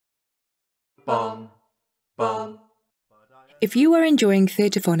If you are enjoying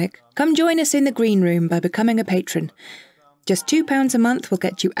Theatrephonic, come join us in the green room by becoming a patron. Just £2 a month will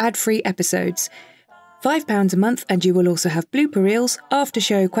get you ad-free episodes. £5 a month and you will also have blooper reels,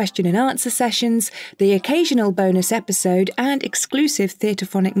 after-show question and answer sessions, the occasional bonus episode and exclusive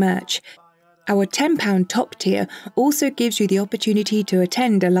Theatrephonic merch. Our £10 top tier also gives you the opportunity to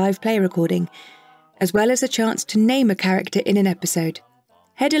attend a live play recording, as well as a chance to name a character in an episode.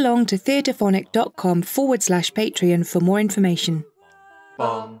 Head along to theatrephonic.com/Patreon for more information.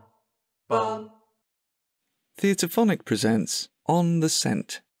 Theatrephonic presents On the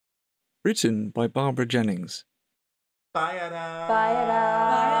Scent, written by Barbara Jennings.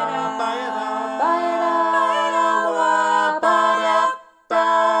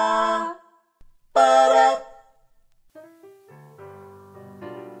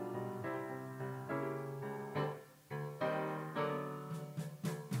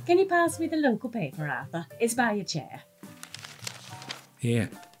 Can you pass me the local paper, Arthur? It's by your chair. Here.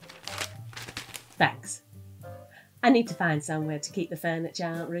 Thanks. I need to find somewhere to keep the furniture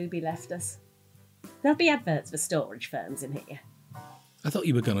Aunt Ruby left us. There'll be adverts for storage firms in here. I thought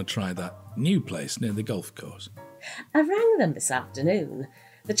you were going to try that new place near the golf course. I rang them this afternoon.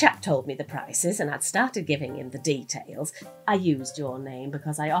 The chap told me the prices and I'd started giving him the details. I used your name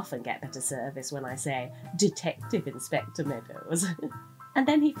because I often get better service when I say Detective Inspector Meadowes. And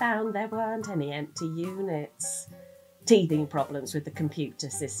then he found there weren't any empty units. Teething problems with the computer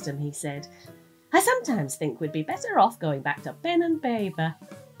system, he said. I sometimes think we'd be better off going back to pen and paper.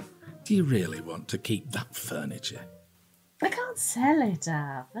 Do you really want to keep that furniture? I can't sell it,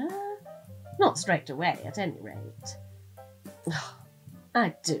 Arthur. Not straight away, at any rate. Oh,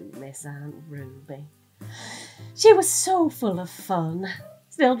 I do miss Aunt Ruby. She was so full of fun.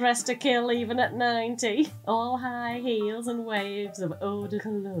 Still dressed to kill even at 90. All high heels and waves of eau de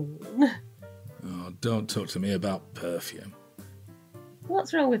cologne. Oh, don't talk to me about perfume.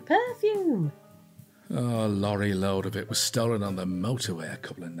 What's wrong with perfume? Oh, a lorry load of it was stolen on the motorway a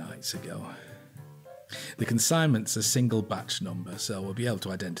couple of nights ago. The consignment's a single batch number, so we'll be able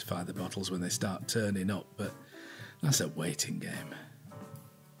to identify the bottles when they start turning up, but that's a waiting game.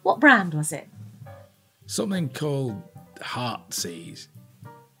 What brand was it? Something called Heartsease.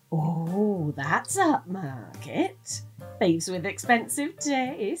 Oh, that's upmarket. Thieves with expensive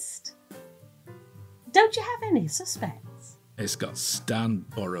taste. Don't you have any suspects? It's got Stan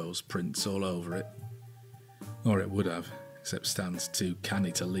Burrows prints all over it. Or it would have, except Stan's too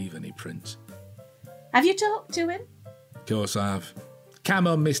canny to leave any prints. Have you talked to him? Of course I have. Come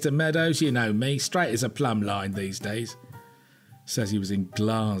on, Mr. Meadowes, you know me, straight as a plumb line these days. Says he was in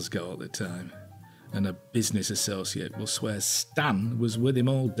Glasgow at the time. And a business associate will swear Stan was with him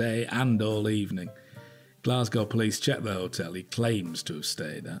all day and all evening. Glasgow police checked the hotel he claims to have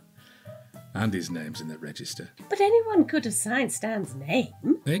stayed at. And his name's in the register. But anyone could have signed Stan's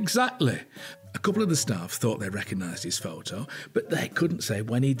name. Exactly. A couple of the staff thought they recognised his photo, but they couldn't say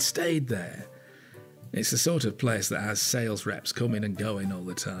when he'd stayed there. It's the sort of place that has sales reps coming and going all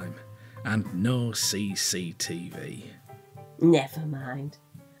the time. And no CCTV. Never mind.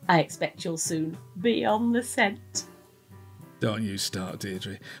 I expect you'll soon be on the scent. Don't you start,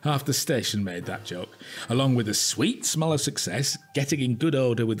 Diedre. Half the station made that joke, along with a sweet smell of success, getting in good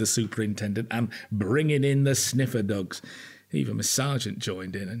order with the superintendent and bringing in the sniffer dogs. Even my sergeant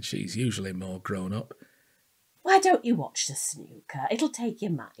joined in, and she's usually more grown up. Why don't you watch the snooker? It'll take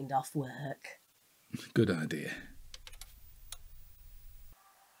your mind off work. Good idea.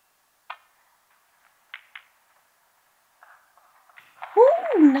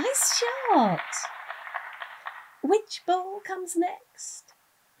 Ooh, nice shot. Which ball comes next?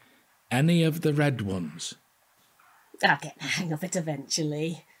 Any of the red ones. I'll get the hang of it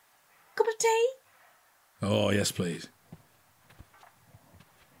eventually. Cup of tea? Oh, yes, please.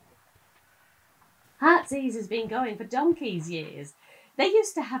 Heartsease has been going for donkey's years. They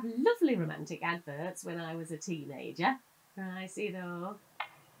used to have lovely romantic adverts when I was a teenager. Pricey though.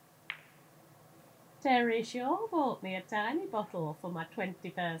 Terry Shaw bought me a tiny bottle for my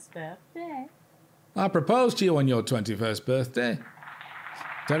 21st birthday. I proposed to you on your 21st birthday.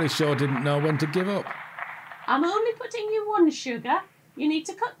 Terry Shaw didn't know when to give up. I'm only putting you one sugar. You need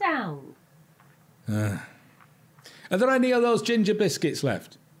to cut down. Are there any of those ginger biscuits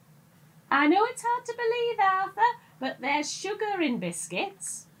left? I know it's hard to believe, Arthur, but there's sugar in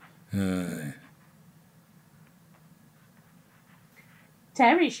biscuits.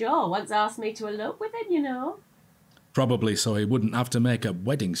 Terry Shaw once asked me to elope with him, you know. Probably so he wouldn't have to make a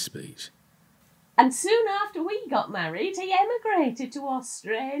wedding speech. And soon after we got married, he emigrated to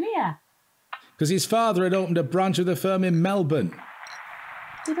Australia. Because his father had opened a branch of the firm in Melbourne.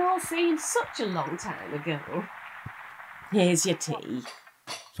 It all seems such a long time ago. Here's your tea.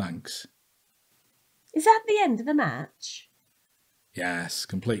 Thanks. Is that the end of the match? Yes,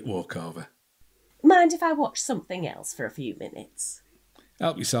 complete walkover. Mind if I watch something else for a few minutes?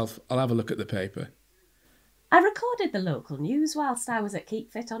 Help yourself, I'll have a look at the paper. I recorded the local news whilst I was at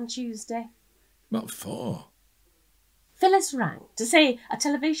Keep Fit on Tuesday. What for? Phyllis rang to say a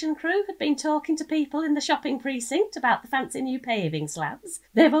television crew had been talking to people in the shopping precinct about the fancy new paving slabs.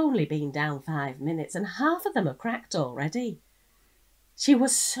 They've only been down 5 minutes and half of them are cracked already. She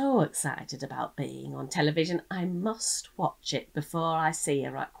was so excited about being on television. I must watch it before I see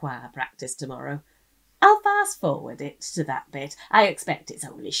her at choir practice tomorrow. I'll fast forward it to that bit. I expect it's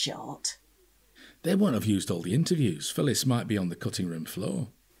only short. They won't have used all the interviews. Phyllis might be on the cutting room floor.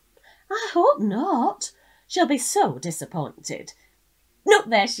 I hope not. She'll be so disappointed. Look,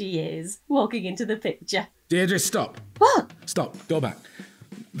 there she is, walking into the picture. Diedre, stop. What? Stop. Go back.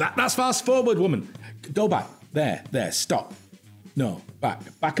 That's fast forward, woman. Go back. There, stop. No, back.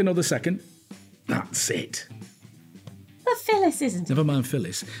 Back another second. That's it. But Phyllis isn't... Never mind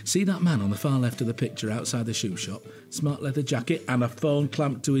Phyllis. See that man on the far left of the picture outside the shoe shop? Smart leather jacket and a phone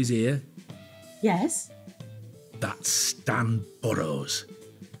clamped to his ear? Yes? That's Stan Burrows.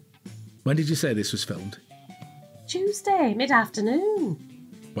 When did you say this was filmed? Tuesday, mid-afternoon.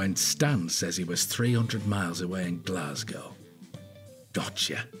 When Stan says he was 300 miles away in Glasgow.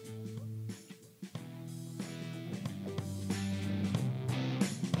 Gotcha.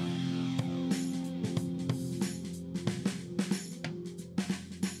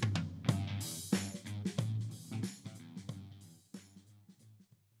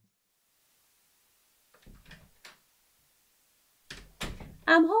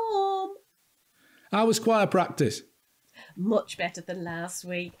 I'm home. How was choir practice? Much better than last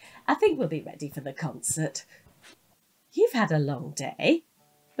week. I think we'll be ready for the concert. You've had a long day,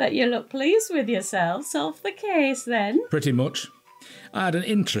 but you look pleased with yourself. Solved the case then? Pretty much. I had an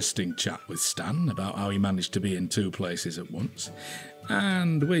interesting chat with Stan about how he managed to be in 2 places at once,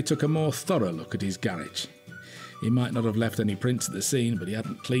 and we took a more thorough look at his garage. He might not have left any prints at the scene, but he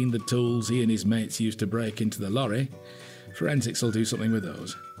hadn't cleaned the tools he and his mates used to break into the lorry. Forensics will do something with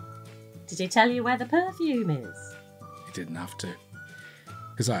those. Did he tell you where the perfume is? He didn't have to,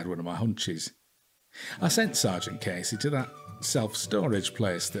 because I had one of my hunches. I sent Sergeant Casey to that self-storage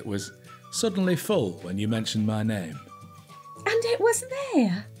place that was suddenly full when you mentioned my name. And it was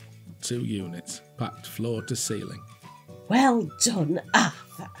there? 2 units, packed floor to ceiling. Well done,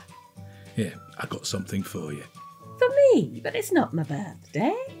 Arthur. Here, I got something for you. For me, but it's not my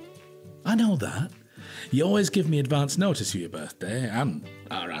birthday. I know that. You always give me advance notice for your birthday and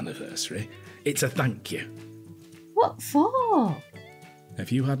our anniversary. It's a thank you. What for?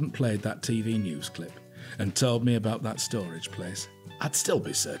 If you hadn't played that TV news clip and told me about that storage place, I'd still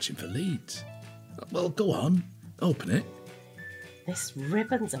be searching for leads. Well, go on. Open it. This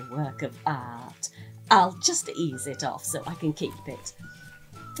ribbon's a work of art. I'll just ease it off so I can keep it.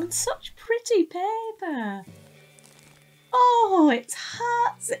 And such pretty paper. Oh, it's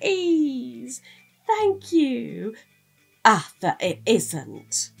heart's ease. Thank you. Arthur, it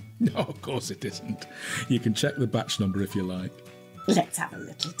isn't. No, of course it isn't. You can check the batch number if you like. Let's have a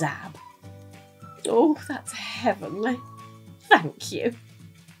little dab. Oh, that's heavenly. Thank you.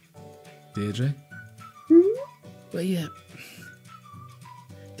 Diedre? Well,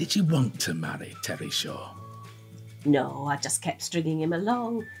 did you want to marry Terry Shaw? No, I just kept stringing him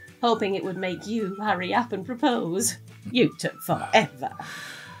along, hoping it would make you hurry up and propose. You took forever.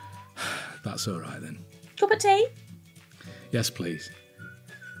 That's all right then. Cup of tea? Yes, please.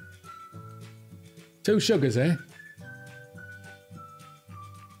 2 sugars, eh?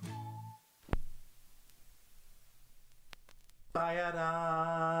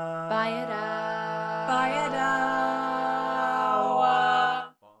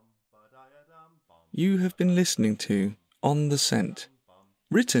 You have been listening to On the Scent,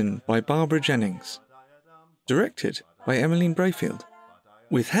 written by Barbara Jennings, directed by Emmeline Braefield,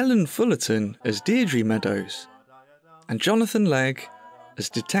 with Helen Fullerton as Deirdre Meadowes, and Jonathan Legg as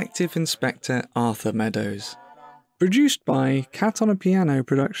Detective Inspector Arthur Meadowes. Produced by Cat on a Piano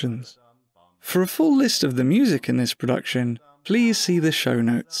Productions. For a full list of the music in this production, please see the show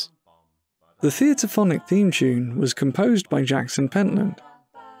notes. The Theatrephonic theme tune was composed by Jackson Pentland,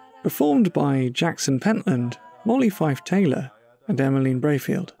 performed by Jackson Pentland, Mollie Fyfe-Taylor, and Emmeline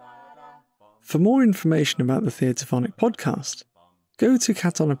Braefield. For more information about the Theatrephonic podcast, go to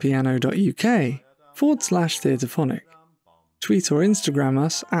catonapiano.uk/Theatrephonic, tweet or Instagram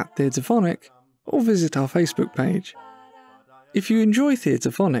us at Theatrephonic, or visit our Facebook page. If you enjoy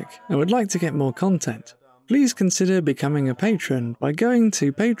Theatrephonic and would like to get more content, please consider becoming a patron by going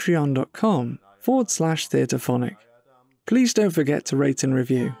to patreon.com/Theatrephonic. Please don't forget to rate and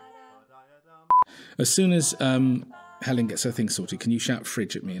review. As soon as Helen gets her thing sorted, can you shout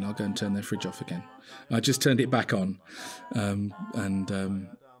fridge at me and I'll go and turn their fridge off again? I just turned it back on, I'll go and turn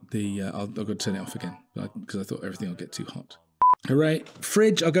it off again because I thought everything will get too hot. Hooray!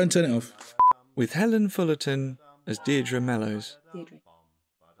 Fridge, I'll go and turn it off. With Helen Fullerton as Diedre Meadowes. Diedre.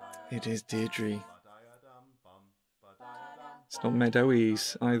 It is Diedre. It's not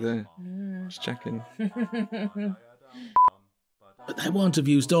Meadowes either. Just checking. But they won't have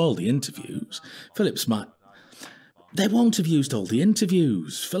used all the interviews. They won't have used all the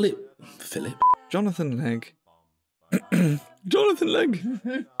interviews. Philip. Jonathan Legg. Jonathan Legg.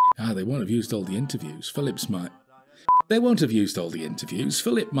 They won't have used all the interviews. Phillips might. They won't have used all the interviews.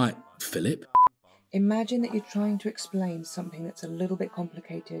 Philip might. Philip. Imagine that you're trying to explain something that's a little bit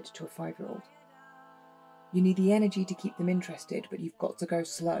complicated to a 5-year-old. You need the energy to keep them interested, but you've got to go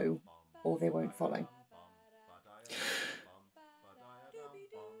slow, or they won't follow.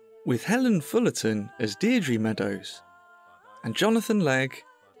 With Helen Fullerton as Diedre Meadowes and Jonathan Legg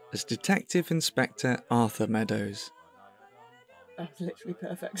as Detective Inspector Arthur Meadowes. That's literally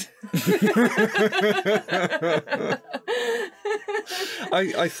perfect.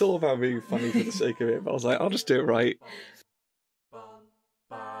 I thought about being funny for the sake of it, but I was like, I'll just do it right.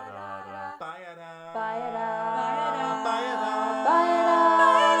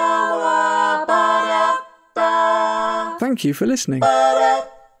 Thank you for listening.